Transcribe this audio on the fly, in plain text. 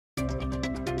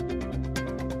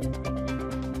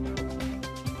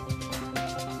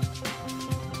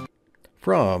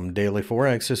From Daily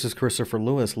Forex, this is Christopher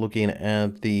Lewis looking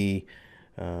at the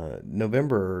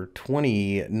November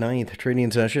 29th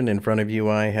trading session. In front of you,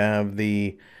 I have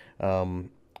the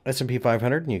S&P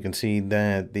 500, and you can see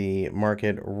that the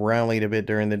market rallied a bit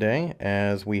during the day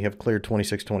as we have cleared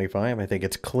 2625. I think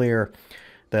it's clear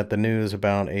that the news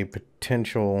about a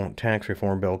potential tax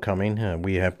reform bill coming,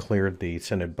 we have cleared the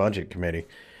Senate Budget Committee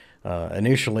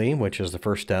initially, which is the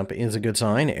first step, is a good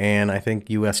sign. And I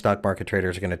think U.S. stock market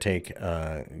traders are going to take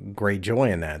great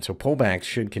joy in that. So pullbacks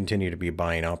should continue to be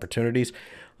buying opportunities.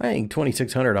 I think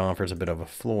 2600 offers a bit of a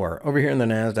floor. Over here in the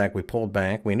NASDAQ, we pulled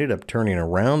back. We ended up turning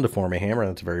around to form a hammer.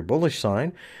 That's a very bullish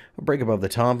sign. A break above the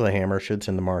top of the hammer should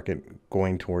send the market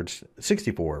going towards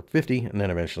 6450 and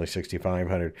then eventually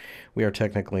 6500. We are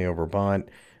technically overbought,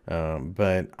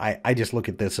 but I just look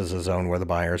at this as a zone where the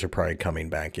buyers are probably coming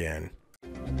back in.